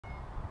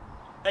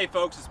Hey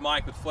folks, it's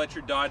Mike with Fletcher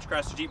Dodge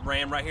Chrysler Jeep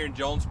Ram right here in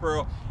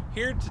Jonesboro.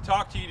 Here to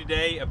talk to you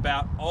today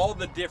about all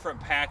the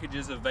different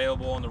packages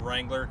available on the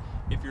Wrangler.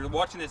 If you're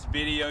watching this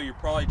video, you're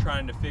probably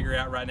trying to figure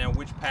out right now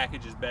which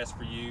package is best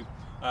for you.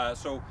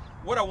 So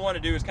what I want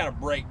to do is kind of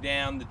break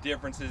down the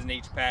differences in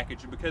each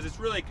package because it's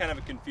really kind of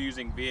a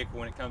confusing vehicle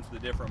when it comes to the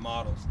different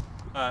models.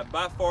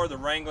 By far the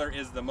Wrangler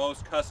is the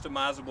most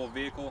customizable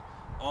vehicle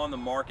on the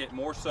market,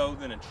 more so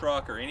than a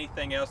truck or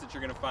anything else that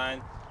you're going to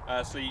find.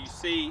 So you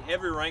see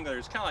every Wrangler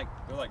is kind of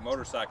like, they're like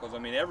motorcycles. I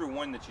mean, every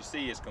one that you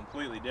see is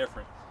completely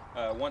different.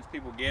 Once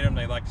people get them,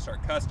 they like to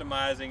start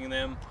customizing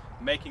them,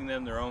 making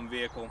them their own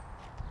vehicle.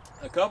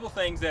 A couple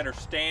things that are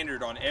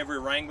standard on every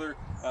Wrangler.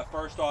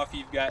 First off,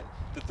 you've got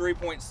the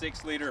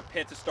 3.6 liter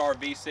Pentastar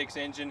V6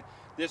 engine.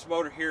 This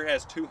motor here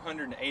has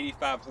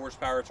 285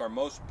 horsepower. It's our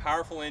most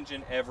powerful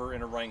engine ever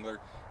in a Wrangler.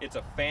 It's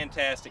a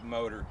fantastic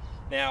motor.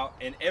 Now,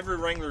 in every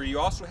Wrangler, you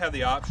also have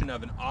the option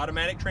of an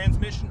automatic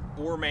transmission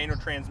or manual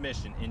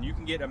transmission, and you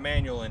can get a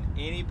manual in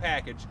any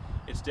package.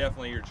 It's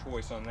definitely your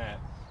choice on that.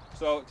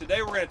 So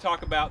today we're going to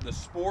talk about the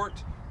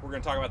Sport, we're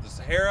going to talk about the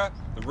Sahara,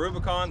 the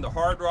Rubicon, the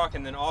Hard Rock,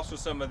 and then also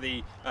some of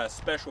the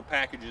special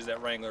packages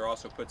that Wrangler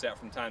also puts out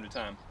from time to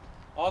time.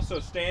 Also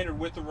standard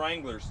with the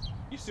Wranglers,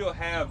 you still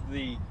have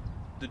the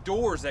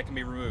doors that can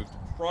be removed,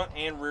 front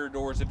and rear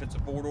doors if it's a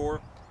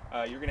four-door.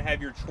 You're going to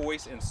have your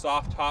choice in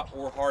soft top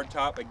or hard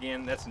top.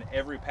 Again, that's in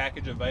every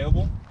package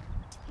available.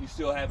 You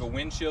still have a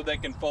windshield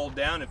that can fold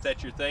down if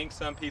that's your thing.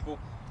 Some people,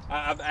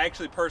 I've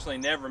actually personally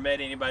never met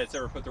anybody that's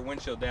ever put their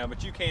windshield down,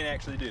 but you can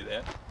actually do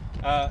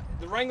that.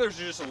 The Wranglers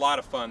are just a lot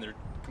of fun. They're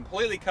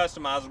completely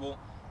customizable.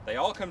 They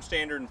all come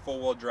standard in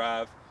four-wheel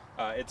drive.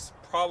 It's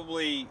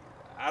probably,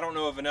 I don't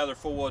know of another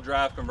four-wheel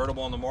drive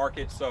convertible on the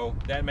market, so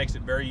that makes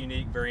it very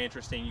unique, very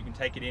interesting. You can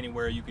take it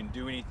anywhere, you can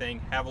do anything,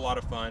 have a lot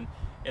of fun,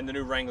 and the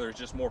new Wrangler is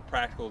just more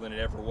practical than it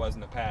ever was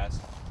in the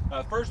past.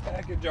 First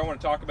package I want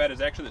to talk about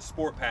is actually the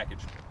Sport package.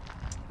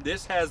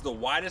 This has the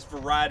widest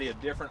variety of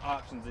different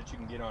options that you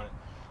can get on it.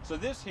 So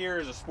this here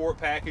is a Sport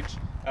package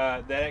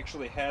that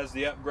actually has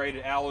the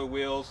upgraded alloy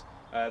wheels.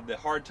 The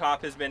hard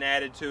top has been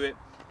added to it.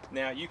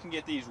 Now you can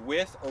get these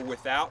with or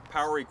without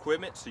power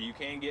equipment, so you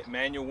can get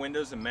manual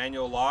windows and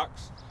manual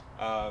locks.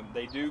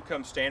 They do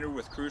come standard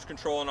with cruise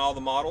control on all the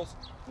models.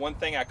 One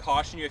thing I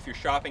caution you, if you're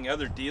shopping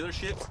other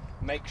dealerships,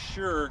 make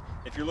sure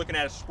if you're looking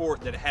at a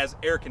Sport that it has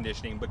air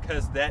conditioning,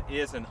 because that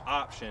is an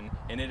option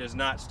and it is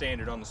not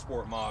standard on the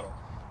Sport model.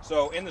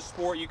 So in the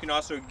Sport you can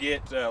also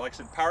get, like I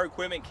said, power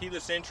equipment,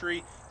 keyless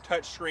entry,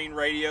 touchscreen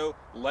radio,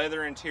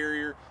 leather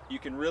interior. You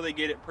can really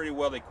get it pretty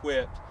well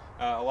equipped.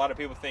 A lot of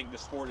people think the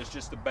Sport is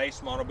just the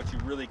base model, but you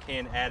really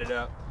can add it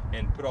up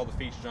and put all the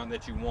features on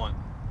that you want.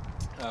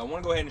 I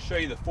want to go ahead and show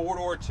you the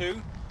four-door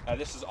too.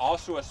 This is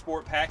also a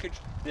Sport package.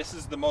 This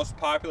is the most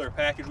popular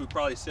package we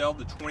probably sell.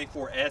 The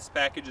 24S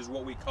package is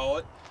what we call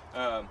it.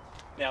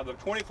 Now the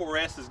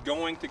 24S is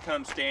going to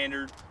come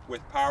standard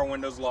with power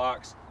windows,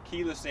 locks,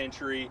 keyless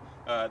entry,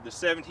 the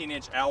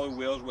 17-inch alloy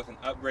wheels with an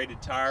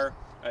upgraded tire.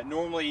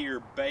 Normally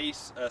your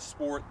base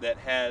Sport that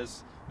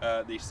has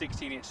the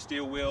 16-inch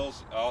steel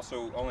wheels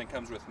also only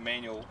comes with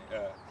manual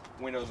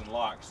windows and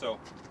locks. So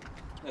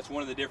that's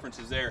one of the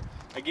differences there.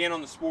 Again, on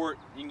the Sport,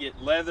 you can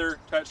get leather,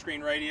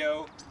 touchscreen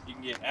radio, you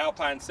can get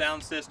Alpine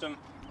sound system.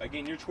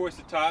 Again, your choice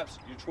of tops,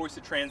 your choice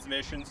of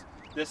transmissions.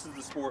 This is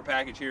the Sport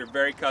package here,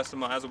 very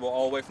customizable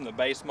all the way from the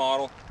base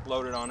model,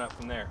 loaded on up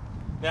from there.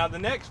 Now the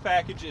next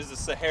package is the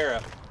Sahara,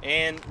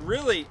 and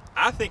really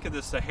I think of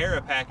the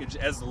Sahara package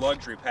as the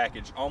luxury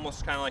package,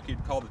 almost kind of like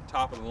you'd call the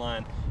top of the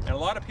line. And a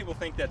lot of people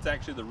think that's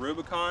actually the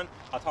Rubicon.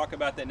 I'll talk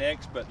about that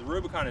next, but the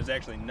Rubicon is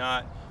actually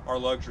not our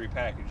luxury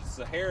package. The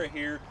Sahara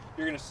here,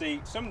 you're going to see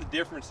some of the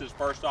differences.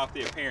 First off,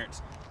 the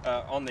appearance.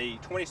 On the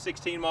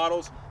 2016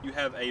 models, you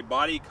have a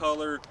body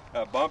color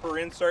bumper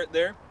insert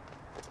there.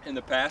 In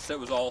the past, that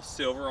was all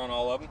silver on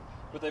all of them.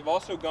 But they've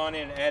also gone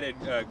in and added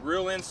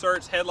grille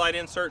inserts, headlight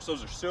inserts.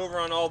 Those are silver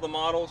on all the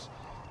models.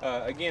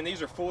 Again,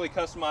 these are fully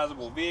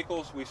customizable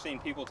vehicles. We've seen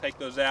people take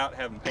those out,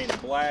 have them painted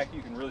black.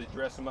 You can really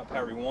dress them up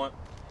however you want.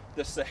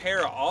 The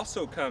Sahara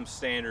also comes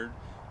standard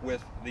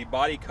with the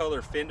body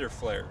color fender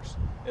flares,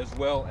 as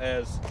well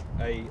as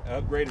a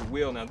upgraded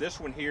wheel. Now this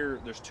one here,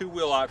 there's two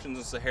wheel options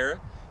in Sahara.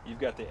 You've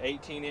got the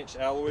 18-inch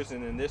alloys,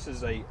 and then this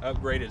is a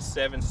upgraded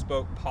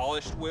 7-spoke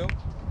polished wheel.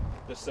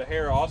 The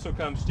Sahara also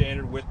comes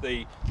standard with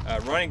the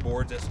running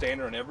boards that's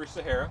standard on every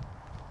Sahara.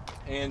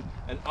 And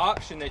an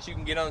option that you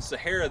can get on the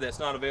Sahara that's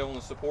not available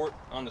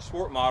on the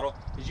Sport model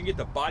is you can get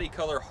the body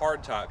color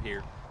hard top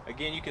here.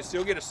 Again, you can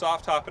still get a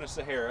soft top in a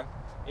Sahara.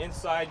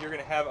 Inside you're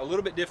going to have a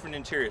little bit different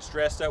interior. It's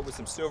dressed up with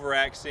some silver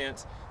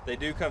accents. They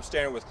do come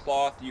standard with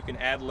cloth. You can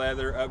add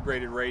leather,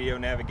 upgraded radio,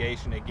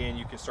 navigation. Again,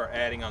 you can start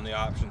adding on the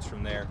options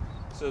from there.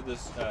 So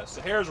this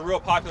Sahara is a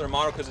real popular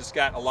model because it's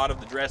got a lot of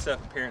the dress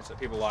up appearance that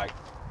people like.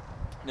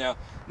 Now,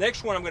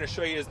 next one I'm going to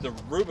show you is the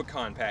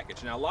Rubicon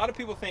package. Now, a lot of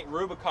people think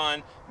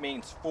Rubicon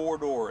means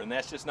four-door, and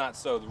that's just not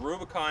so. The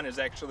Rubicon is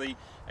actually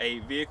a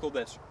vehicle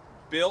that's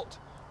built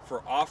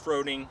for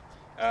off-roading.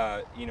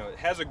 You know, it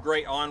has a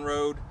great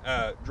on-road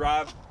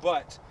drive,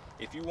 but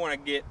if you want to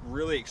get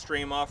really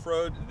extreme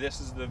off-road,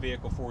 this is the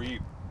vehicle for you.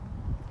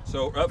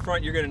 So up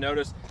front, you're going to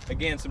notice,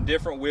 again, some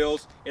different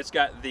wheels. It's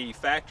got the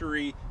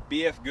factory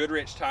BF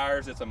Goodrich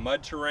tires. It's a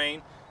mud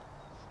terrain.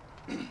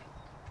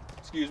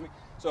 Excuse me.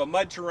 So a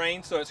mud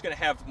terrain, so it's going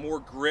to have more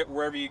grip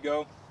wherever you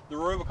go. The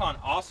Rubicon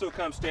also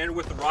comes standard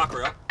with the rock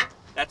rail.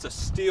 That's a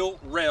steel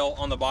rail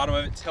on the bottom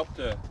of it. It's helped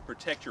to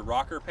protect your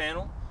rocker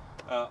panel.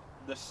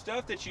 The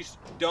stuff that you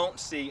don't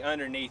see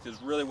underneath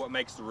is really what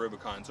makes the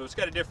Rubicon. So it's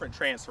got a different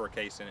transfer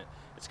case in it.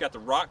 It's got the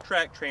Rock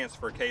Track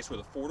transfer case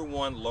with a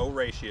 4:1 low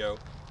ratio.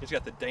 It's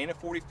got the Dana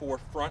 44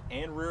 front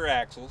and rear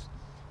axles.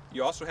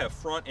 You also have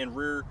front and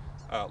rear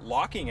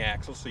locking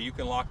axles, so you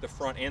can lock the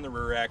front and the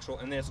rear axle.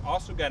 And then it's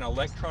also got an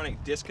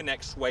electronic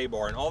disconnect sway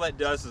bar. And all that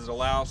does is it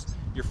allows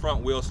your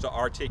front wheels to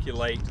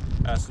articulate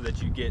so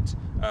that you get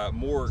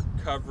more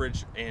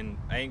coverage and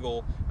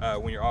angle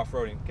when you're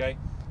off-roading, okay?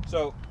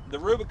 So the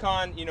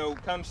Rubicon, you know,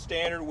 comes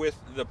standard with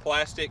the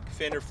plastic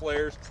fender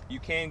flares. You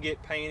can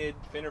get painted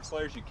fender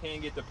flares. You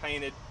can get the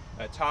painted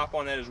top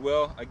on that as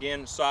well.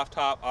 Again, soft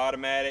top,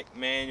 automatic,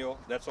 manual,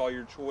 that's all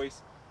your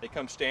choice. They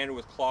come standard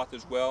with cloth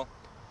as well,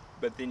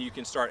 but then you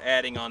can start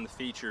adding on the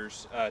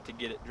features to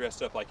get it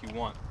dressed up like you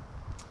want.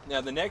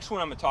 Now the next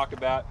one I'm going to talk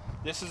about,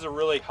 this is a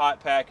really hot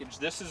package.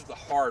 This is the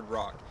Hard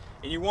Rock.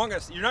 And you're not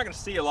going to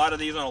see a lot of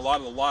these on a lot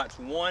of the lots.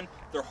 One,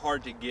 they're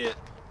hard to get.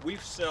 We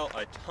sell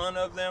a ton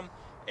of them,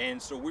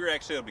 and so we're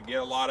actually able to get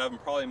a lot of them,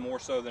 probably more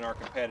so than our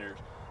competitors.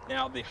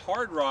 Now the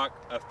Hard Rock,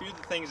 a few of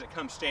the things that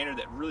come standard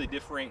that really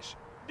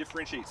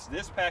differentiates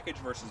this package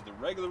versus the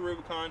regular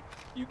Rubicon,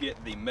 you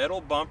get the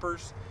metal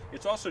bumpers.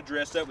 It's also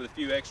dressed up with a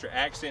few extra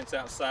accents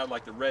outside,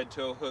 like the red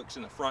tow hooks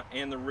in the front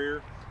and the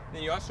rear.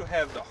 Then you also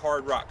have the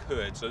Hard Rock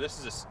hood. So this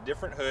is a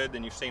different hood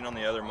than you've seen on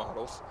the other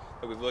models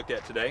that we've looked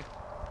at today.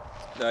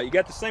 You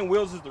got the same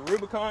wheels as the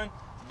Rubicon,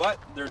 but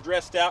they're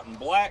dressed out in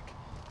black.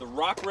 The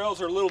rock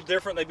rails are a little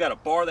different. They've got a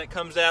bar that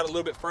comes out a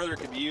little bit further. It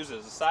could be used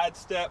as a side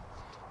step.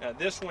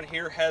 This one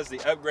here has the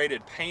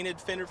upgraded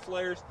painted fender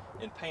flares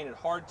and painted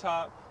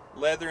hardtop,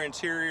 leather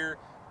interior,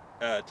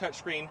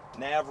 touchscreen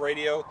nav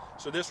radio.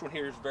 So this one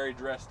here is very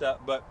dressed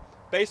up, but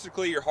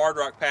basically your Hard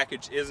Rock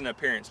package is an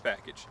appearance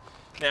package.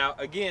 Now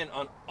again,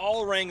 on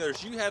all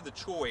Wranglers, you have the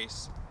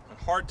choice on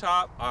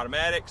hardtop,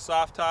 automatic,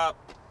 soft top.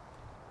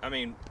 I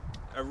mean,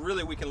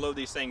 really we can load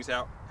these things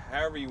out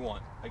however you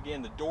want.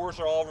 Again, the doors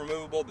are all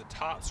removable, the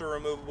tops are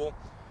removable,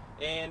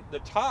 and the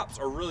tops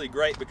are really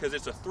great because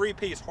it's a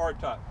 3-piece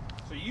hardtop.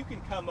 So you can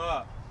come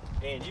up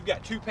and you've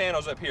got 2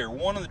 panels up here,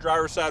 one on the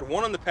driver's side,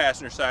 one on the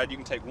passenger side. You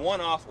can take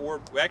one off,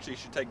 or actually you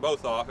should take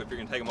both off if you're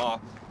gonna take them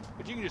off,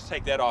 but you can just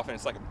take that off and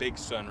it's like a big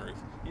sunroof.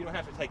 You don't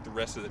have to take the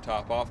rest of the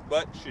top off,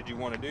 but should you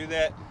want to do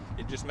that,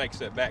 it just makes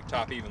that back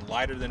top even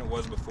lighter than it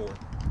was before.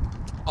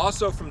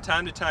 Also, from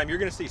time to time, you're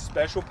going to see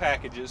special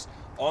packages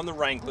on the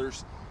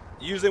Wranglers.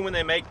 Usually when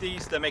they make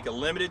these, they make a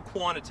limited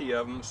quantity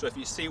of them. So if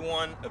you see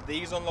one of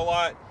these on the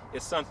lot,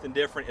 it's something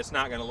different. It's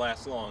not going to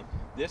last long.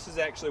 This is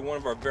actually one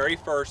of our very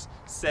first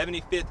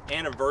 75th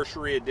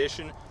anniversary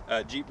edition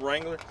Jeep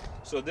Wrangler.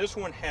 So this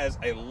one has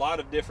a lot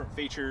of different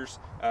features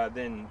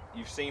than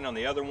you've seen on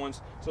the other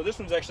ones. So this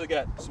one's actually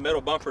got some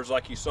metal bumpers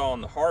like you saw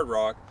on the Hard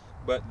Rock,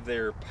 but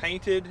they're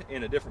painted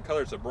in a different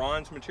color. It's a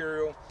bronze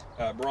material,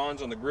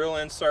 bronze on the grill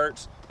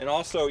inserts, and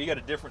also you got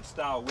a different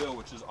style wheel,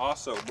 which is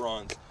also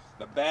bronze.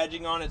 The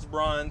badging on it's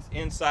bronze.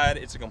 Inside,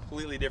 it's a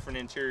completely different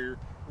interior.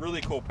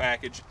 Really cool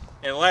package.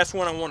 And the last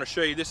one I want to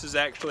show you, this is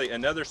actually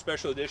another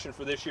special edition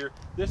for this year.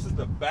 This is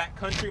the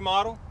Backcountry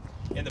model,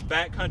 and the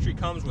Backcountry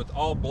comes with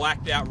all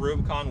blacked out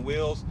Rubicon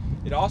wheels.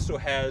 It also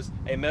has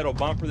a metal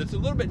bumper that's a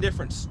little bit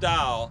different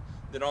style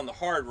than on the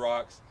Hard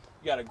Rocks.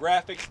 You got a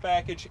graphics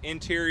package,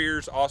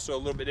 interiors also a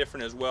little bit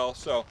different as well.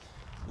 So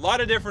a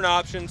lot of different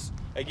options.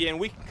 Again,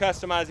 we can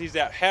customize these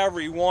out however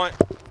you want.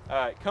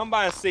 Come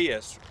by and see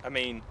us. I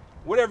mean,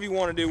 whatever you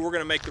want to do, we're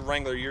going to make the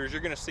Wrangler yours.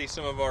 You're going to see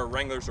some of our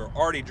Wranglers are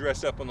already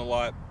dressed up on the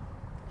lot.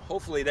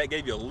 Hopefully that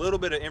gave you a little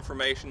bit of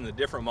information on the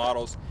different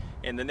models.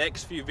 In the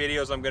next few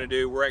videos I'm going to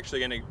do, we're actually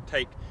going to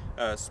take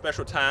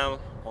special time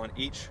on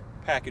each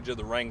package of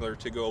the Wrangler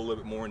to go a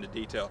little bit more into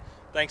detail.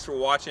 Thanks for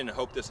watching, and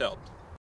hope this helped.